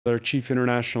Our chief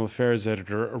international affairs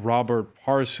editor, Robert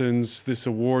Parsons, this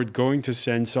award going to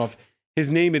Sentsov. His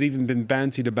name had even been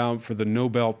bandied about for the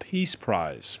Nobel Peace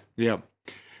Prize. Yeah.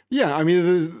 Yeah, I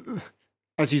mean,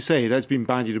 as you say, it has been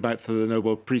bandied about for the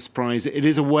Nobel Peace Prize. It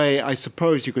is a way, I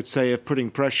suppose you could say, of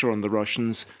putting pressure on the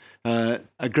Russians.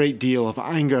 A great deal of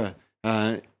anger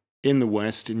in the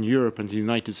West, in Europe and the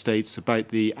United States about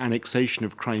the annexation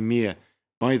of Crimea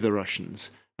by the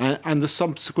Russians and the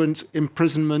subsequent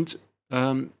imprisonment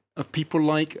of people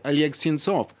like Oleg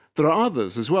Sentsov. There are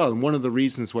others as well, and one of the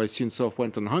reasons why Sentsov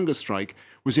went on hunger strike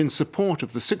was in support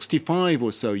of the 65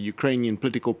 or so Ukrainian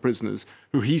political prisoners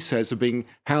who he says are being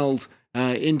held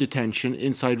in detention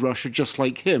inside Russia, just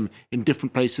like him, in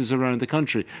different places around the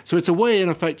country. So it's a way, in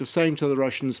effect, of saying to the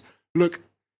Russians, look,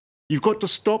 you've got to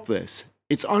stop this.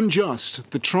 It's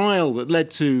unjust. The trial that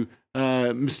led to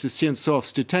Mr.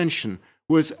 Sentsov's detention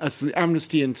was, as the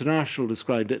Amnesty International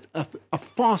described it, a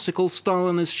farcical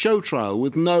Stalinist show trial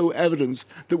with no evidence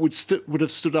that would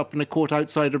have stood up in a court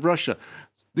outside of Russia.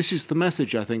 This is the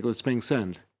message, I think, that's being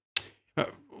sent.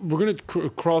 We're going to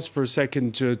cross for a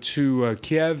second to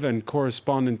Kiev and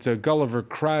correspondent Gulliver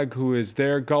Craig, who is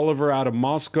there. Gulliver, out of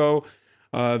Moscow.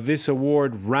 This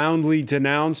award roundly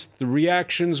denounced. The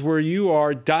reactions where you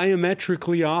are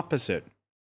diametrically opposite.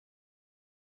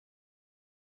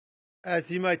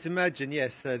 As you might imagine,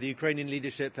 yes, the Ukrainian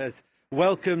leadership has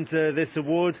welcomed this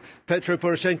award. Petro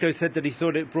Poroshenko said that he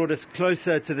thought it brought us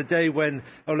closer to the day when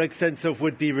Oleg Sentsov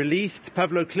would be released.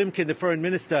 Pavlo Klimkin, the foreign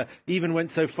minister, even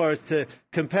went so far as to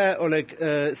compare Oleg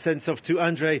Sentsov to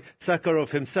Andrei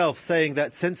Sakharov himself, saying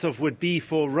that Sentsov would be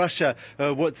for Russia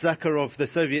what Sakharov, the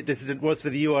Soviet dissident, was for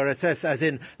the URSS, as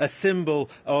in a symbol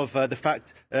of the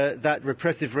fact that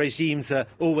repressive regimes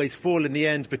always fall in the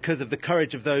end because of the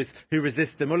courage of those who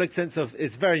resist them. Oleg Sentsov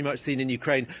is very much seen in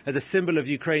Ukraine as a symbol of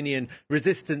Ukrainian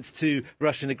resistance to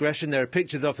Russian aggression. There are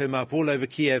pictures of him up all over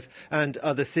Kiev and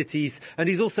other cities. And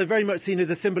he's also very much seen as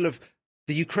a symbol of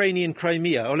the Ukrainian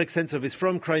Crimea. Oleg Sentsov is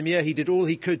from Crimea. He did all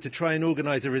he could to try and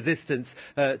organize a resistance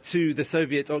to the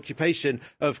Soviet occupation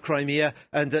of Crimea.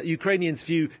 And Ukrainians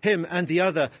view him and the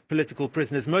other political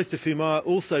prisoners, most of whom are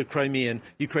also Crimean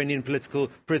Ukrainian political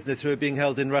prisoners who are being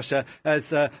held in Russia,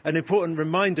 as an important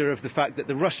reminder of the fact that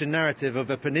the Russian narrative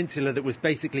of a peninsula that was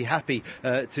basically happy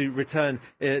to return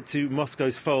to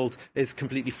Moscow's fold is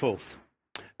completely false.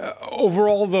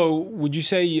 Overall, though, would you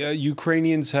say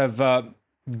Ukrainians have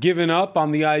given up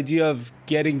on the idea of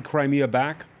getting Crimea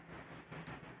back?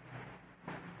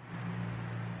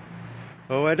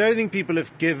 Oh, I don't think people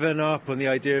have given up on the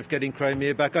idea of getting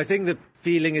Crimea back. I think the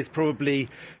feeling is probably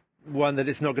one that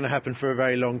it's not going to happen for a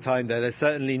very long time there. There's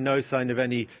certainly no sign of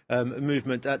any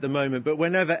movement at the moment. But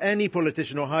whenever any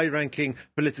politician or high-ranking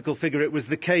political figure, it was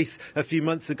the case a few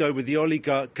months ago with the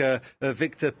oligarch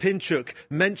Viktor Pinchuk,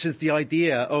 mentions the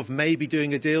idea of maybe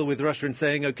doing a deal with Russia and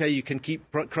saying, OK, you can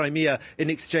keep Crimea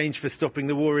in exchange for stopping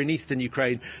the war in eastern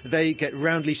Ukraine, they get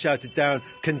roundly shouted down,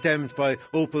 condemned by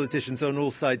all politicians on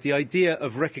all sides. The idea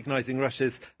of recognising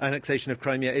Russia's annexation of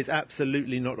Crimea is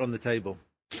absolutely not on the table.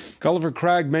 Gulliver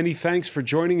Craig, many thanks for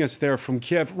joining us there from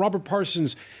Kiev. Robert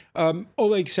Parsons,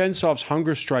 Oleg Sentsov's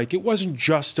hunger strike, it wasn't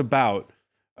just about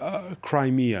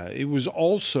Crimea. It was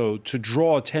also to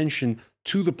draw attention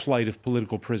to the plight of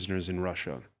political prisoners in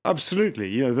Russia.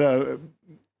 Absolutely.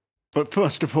 But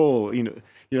first of all,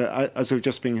 as we've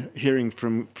just been hearing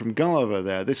from Gulliver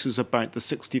there, this was about the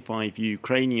 65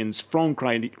 Ukrainians from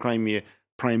Crimea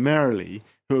primarily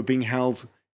who are being held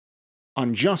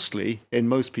unjustly, in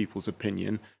most people's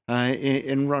opinion,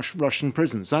 in Russian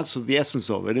prisons. That's the essence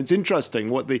of it. It's interesting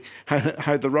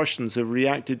how the Russians have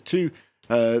reacted to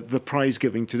the prize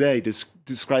giving today,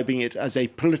 describing it as a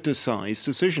politicized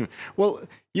decision. Well,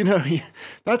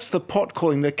 that's the pot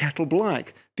calling the kettle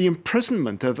black. The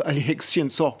imprisonment of Oleg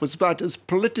Sentsov was about as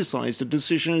politicized a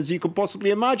decision as you could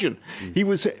possibly imagine. He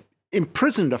was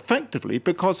imprisoned effectively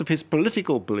because of his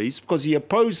political beliefs, because he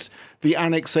opposed the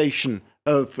annexation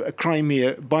of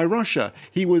Crimea by Russia.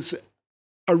 He was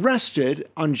arrested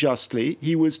unjustly.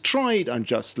 He was tried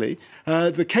unjustly.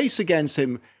 The case against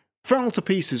him fell to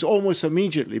pieces almost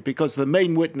immediately because the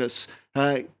main witness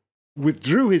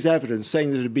withdrew his evidence,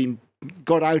 saying that it had been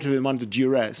got out of him under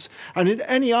duress. And in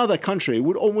any other country,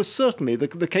 would almost certainly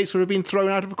the case would have been thrown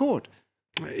out of court.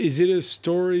 Is it a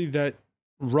story that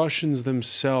Russians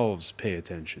themselves pay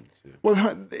attention to?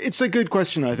 Well, it's a good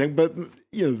question, I think, but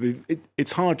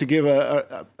it's hard to give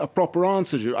a proper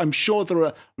answer to it. I'm sure there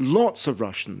are lots of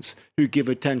Russians who give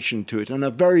attention to it and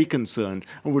are very concerned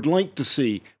and would like to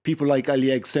see people like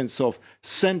Oleg Sentsov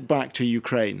sent back to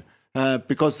Ukraine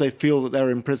because they feel that their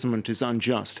imprisonment is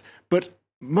unjust. But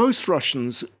most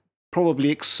Russians probably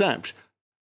accept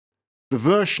the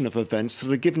version of events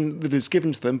that is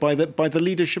given to them by the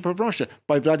leadership of Russia,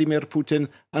 by Vladimir Putin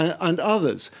and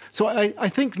others. So I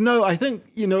think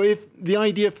if the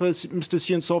idea for Mr.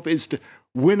 Sentsov is to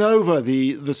win over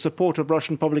the support of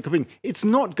Russian public opinion, it's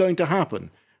not going to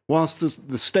happen. Whilst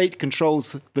the state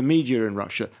controls the media in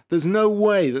Russia, there's no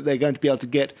way that they're going to be able to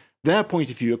get their point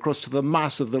of view across to the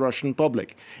mass of the Russian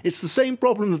public. It's the same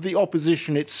problem that the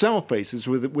opposition itself faces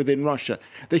within Russia.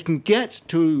 They can get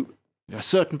to a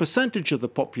certain percentage of the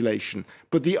population,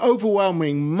 but the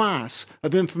overwhelming mass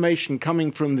of information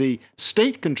coming from the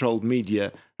state-controlled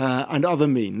media and other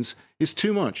means is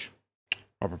too much.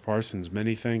 Robert Parsons,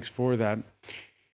 many thanks for that.